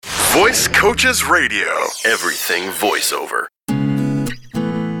Voice Coaches Radio. Everything voiceover.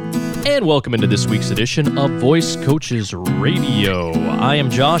 And welcome into this week's edition of Voice Coaches Radio. I am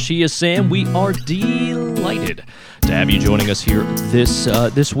Josh, he is Sam. We are delighted to have you joining us here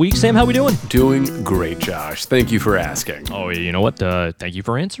this week. Sam, how we doing? Doing great, Josh. Thank you for asking. Oh, you know what? Thank you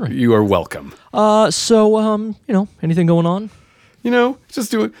for answering. You are welcome. Anything going on?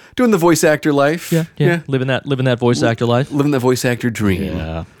 Just doing the voice actor life. Yeah. Living that voice actor life. Living that voice actor dream.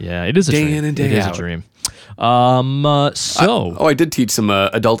 Yeah. It is a dream. Day in and day out. It is a dream. I did teach some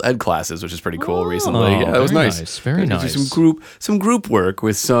adult ed classes, which is pretty cool recently. Yeah, that was nice. Very nice. Some group work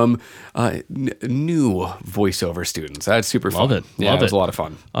with some new voiceover students. That's super fun. Love it. Yeah, it was a lot of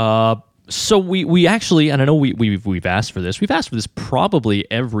fun. So we actually, and I know we've asked for this. We've asked for this probably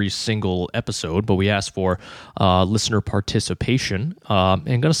every single episode, but we asked for listener participation. And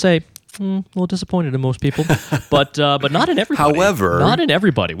I'm gonna say, a little disappointed in most people, but not in everybody. However, not in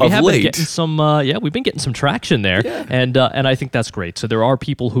everybody. We have been getting some. We've been getting some traction there, and I think that's great. So there are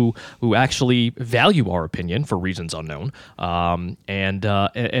people who actually value our opinion for reasons unknown,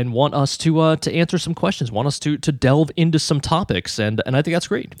 and want us to answer some questions, want us to delve into some topics, and I think that's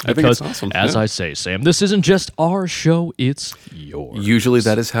great. I think it's awesome. As I say, Sam, this isn't just our show; it's yours. Usually,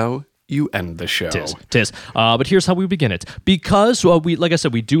 that is how you end the show. Tis. But here's how we begin it. Because like I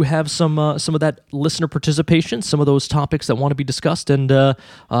said, we do have some of that listener participation, some of those topics that want to be discussed, and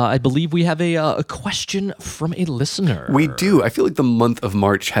I believe we have a question from a listener. We do. I feel like the month of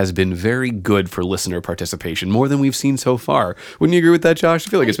March has been very good for listener participation, more than we've seen so far. Wouldn't you agree with that, Josh? I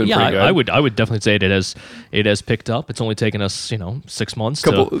feel like it's been pretty good. I would definitely say it has picked up. It's only taken us 6 months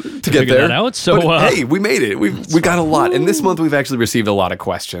to get figure there. that out. So but, hey, we made it. We got a lot, and this month we've actually received a lot of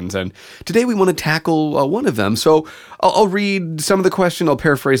questions, and today we want to tackle one of them. So I'll read some of the question, I'll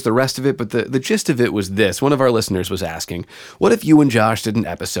paraphrase the rest of it, but the gist of it was this. One of our listeners was asking, what if you and Josh did an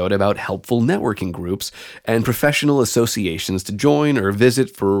episode about helpful networking groups and professional associations to join or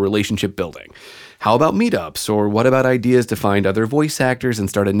visit for relationship building? How about meetups? Or what about ideas to find other voice actors and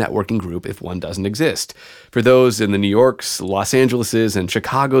start a networking group if one doesn't exist? For those in the New Yorks, Los Angeleses, and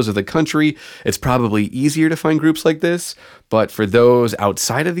Chicagos of the country, it's probably easier to find groups like this. But for those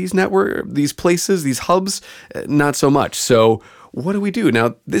outside of these places, these hubs, not so much. So what do we do?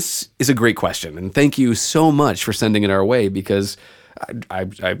 Now, this is a great question. And thank you so much for sending it our way, because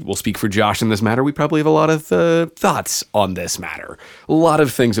I will speak for Josh in this matter. We probably have a lot of thoughts on this matter. A lot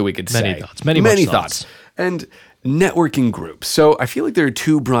of things that we could say. Many thoughts. And networking groups. So I feel like there are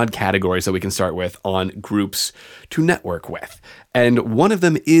two broad categories that we can start with on groups to network with. And one of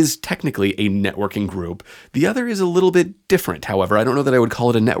them is technically a networking group. The other is a little bit different. However, I don't know that I would call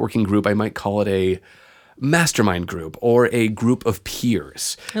it a networking group. I might call it a mastermind group or a group of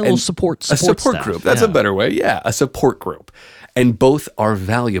peers. A little support staff. Group. That's a better way. Yeah, a support group. And both are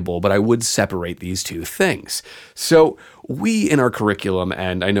valuable, but I would separate these two things. So we in our curriculum,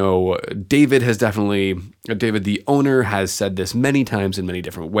 and I know David the owner has said this many times in many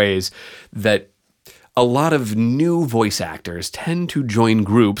different ways, that a lot of new voice actors tend to join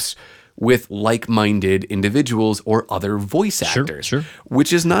groups with like-minded individuals or other voice actors, sure.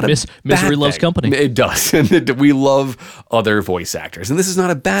 Which is not a bad misery loves thing. company. It does, and we love other voice actors, and this is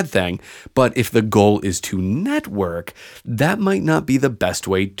not a bad thing. But if the goal is to network, that might not be the best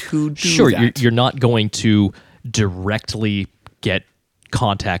way to do Sure, that. You're not going to directly get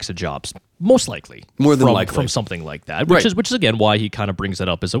contacts and jobs. Most likely, more than likely, from something like that, which is again why he kind of brings it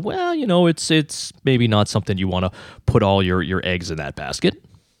up as it's maybe not something you want to put all your eggs in that basket.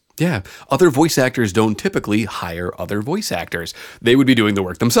 Yeah. Other voice actors don't typically hire other voice actors. They would be doing the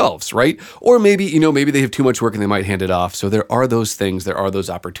work themselves, right? Or maybe they have too much work and they might hand it off. So there are those things, there are those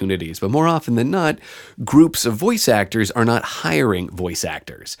opportunities. But more often than not, groups of voice actors are not hiring voice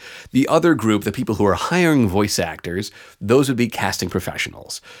actors. The other group, the people who are hiring voice actors, those would be casting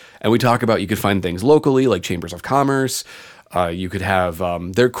professionals. And we talk about, you could find things locally like chambers of commerce. You could have,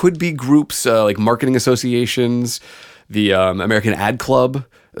 there could be groups like marketing associations, the American Ad Club.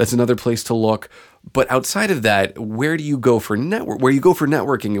 That's another place to look. But outside of that, where you go for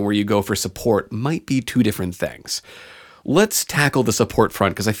networking and where you go for support might be two different things. Let's tackle the support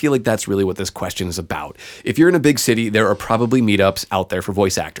front, because I feel like that's really what this question is about. If you're in a big city, there are probably meetups out there for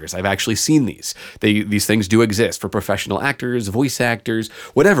voice actors. I've actually seen these. These things do exist for professional actors, voice actors,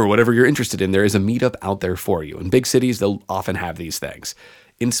 whatever you're interested in. There is a meetup out there for you. In big cities, they'll often have these things.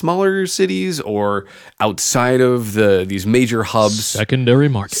 In smaller cities or outside of these major hubs, secondary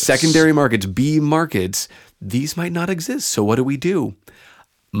markets, B markets, these might not exist. So what do we do?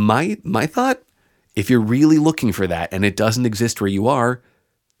 My thought, if you're really looking for that and it doesn't exist where you are,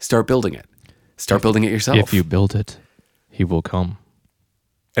 start building it. Start building it yourself. If you build it, he will come.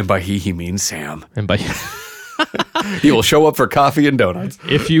 And by he means Sam. And by He will show up for coffee and donuts.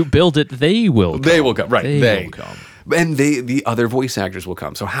 if you build it, they will come. They will come. Right. They will come. And the other voice actors will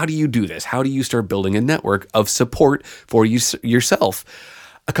come. So how do you do this? How do you start building a network of support for yourself?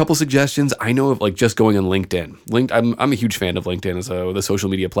 A couple suggestions. I know of, like, just going on LinkedIn. I'm a huge fan of LinkedIn as the social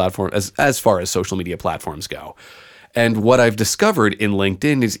media platform as far as social media platforms go. And what I've discovered in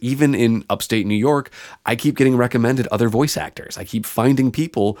LinkedIn is, even in upstate New York, I keep getting recommended other voice actors. I keep finding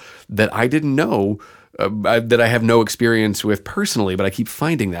people that I didn't know, that I have no experience with personally, but I keep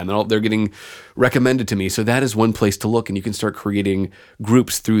finding them, and they're getting recommended to me. So that is one place to look, and you can start creating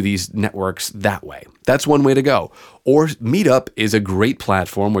groups through these networks that way. That's one way to go. Or Meetup is a great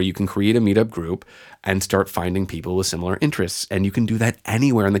platform where you can create a Meetup group and start finding people with similar interests. And you can do that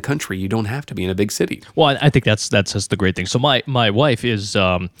anywhere in the country. You don't have to be in a big city. Well, I think that's just the great thing. So my wife is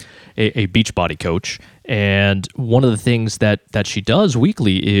a Beachbody coach, and one of the things that she does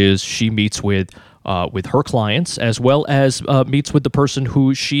weekly is she meets with her clients, as well as meets with the person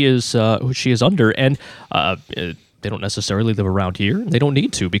who she is under, and they don't necessarily live around here. They don't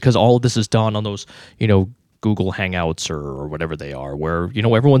need to, because all of this is done on those, Google Hangouts or whatever they are, where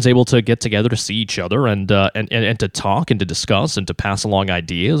everyone's able to get together to see each other and to talk and to discuss and to pass along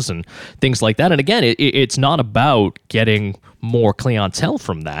ideas and things like that. And again, it's not about getting more clientele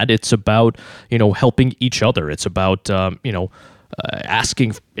from that. It's about helping each other. It's about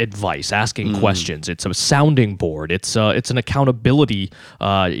asking advice, asking questions. It's a sounding board. It's an accountability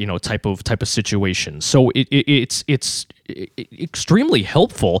type of situation. So it's extremely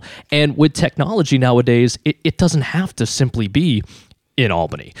helpful. And with technology nowadays, it doesn't have to simply be in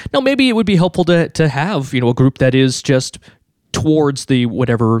Albany. Now, maybe it would be helpful to have a group that is just towards the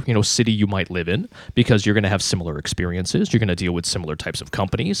whatever city you might live in, because you're going to have similar experiences. You're going to deal with similar types of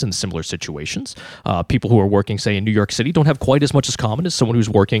companies and similar situations. People who are working, say, in New York City don't have quite as much as common as someone who's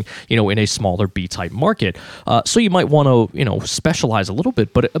working in a smaller B-type market. So you might want to specialize a little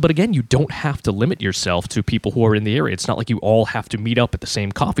bit, but again, you don't have to limit yourself to people who are in the area. It's not like you all have to meet up at the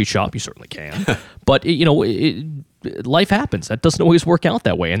same coffee shop. You certainly can, but life happens. That doesn't always work out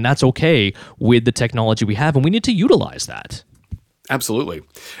that way, and that's okay with the technology we have, and we need to utilize that. Absolutely.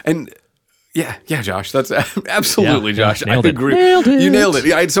 And yeah, Josh, that's absolutely, Josh. I agree. You nailed it.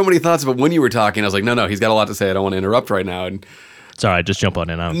 Yeah, I had so many thoughts, but when you were talking, I was like, no, he's got a lot to say. I don't want to interrupt right now. And sorry, just jump on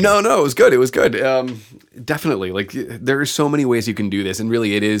in. No, it was good. It was good. Definitely. Like, there are so many ways you can do this. And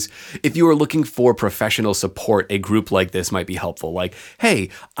really, it is, if you are looking for professional support, a group like this might be helpful. Like, hey,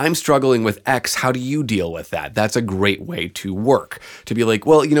 I'm struggling with X. How do you deal with that? That's a great way to work. To be like,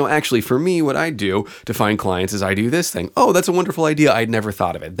 well, actually, for me, what I do to find clients is I do this thing. Oh, that's a wonderful idea. I'd never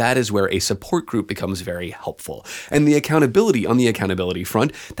thought of it. That is where a support group becomes very helpful. And the accountability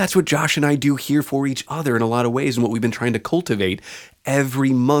front, that's what Josh and I do here for each other in a lot of ways, and what we've been trying to cultivate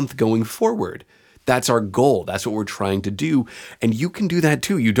every month going forward. That's our goal. That's what we're trying to do. And you can do that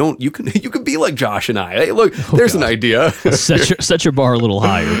too. You can be like Josh and I. Hey, look, there's an idea. Set your bar a little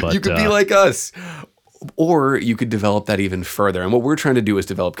higher, but you could be like us. Or you could develop that even further. And what we're trying to do is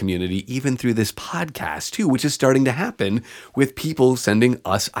develop community even through this podcast too, which is starting to happen with people sending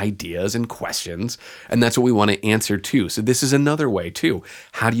us ideas and questions. And that's what we want to answer too. So this is another way too.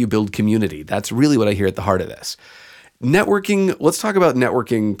 How do you build community? That's really what I hear at the heart of this. Networking, let's talk about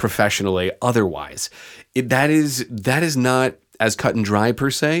networking professionally otherwise. That is not as cut and dry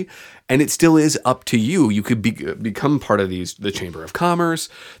per se, and it still is up to you. You could become part of the Chamber of Commerce,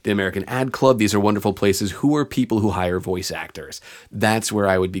 the American Ad Club. These are wonderful places. Who are people who hire voice actors? That's where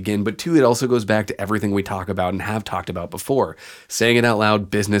I would begin. But two, it also goes back to everything we talk about and have talked about before. Saying it out loud,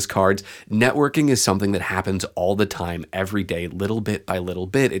 business cards. Networking is something that happens all the time, every day, little bit by little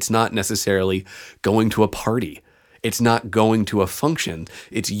bit. It's not necessarily going to a party. It's not going to a function.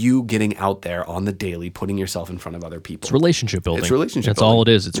 It's you getting out there on the daily, putting yourself in front of other people. It's relationship building. That's building. all it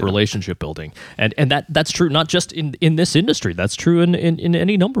is. It's relationship building. And that's true not just in this industry. That's true in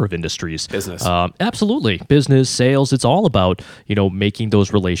any number of industries. Business. Absolutely. Business, sales, it's all about, making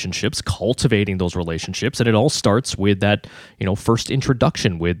those relationships, cultivating those relationships. And it all starts with that, first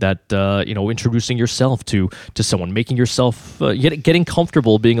introduction, with that, introducing yourself to someone, making yourself, getting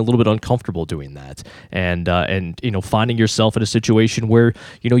comfortable, being a little bit uncomfortable doing that. And finding yourself in a situation where,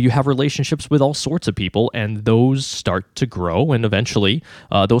 you have relationships with all sorts of people, and those start to grow, and eventually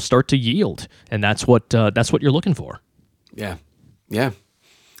those start to yield. And that's what you're looking for. Yeah. Yeah.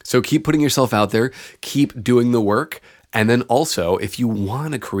 So keep putting yourself out there, keep doing the work. And then also, if you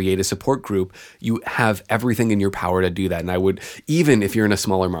want to create a support group, you have everything in your power to do that. And I would, even if you're in a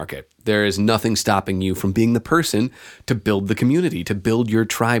smaller market, there is nothing stopping you from being the person to build the community, to build your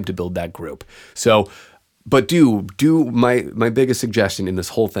tribe, to build that group. So But my biggest suggestion in this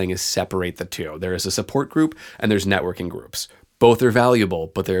whole thing is separate the two. There is a support group and there's networking groups. Both are valuable,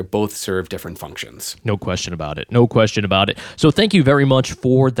 but they both serve different functions. No question about it. No question about it. So thank you very much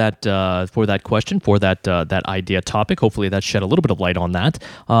for that question, for that idea topic. Hopefully that shed a little bit of light on that.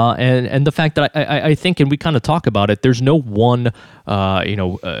 And the fact that I think, and we kind of talk about it, there's no one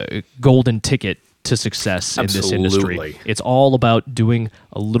golden ticket to success in this industry. It's all about doing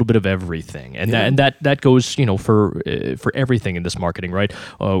a little bit of everything, and that goes for everything in this marketing, right?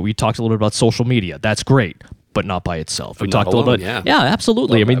 We talked a little bit about social media. That's great, but not by itself. We talked a little bit. Yeah,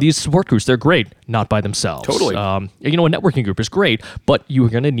 absolutely. I mean, these support groups, they're great, not by themselves. Totally. A networking group is great, but you're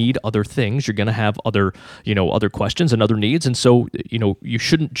going to need other things. You're going to have other questions and other needs. And so, you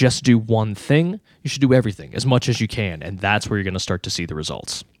shouldn't just do one thing. You should do everything as much as you can. And that's where you're going to start to see the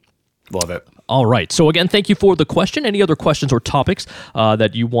results. Love it. All right. So again, thank you for the question. Any other questions or topics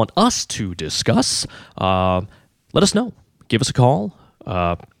that you want us to discuss, let us know. Give us a call.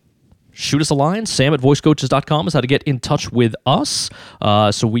 Shoot us a line. Sam@voicecoaches.com is how to get in touch with us,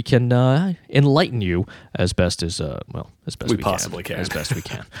 so we can enlighten you as best as we possibly can. As best we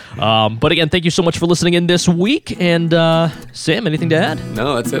can. But again, thank you so much for listening in this week. And Sam, anything to add?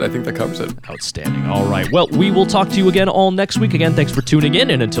 No, that's it. I think that covers it. Outstanding. All right. Well, we will talk to you again all next week. Again, thanks for tuning in.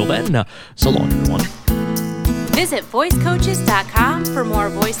 And until then, so long, everyone. Visit voicecoaches.com for more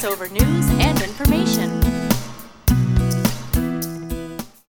voiceover news and information.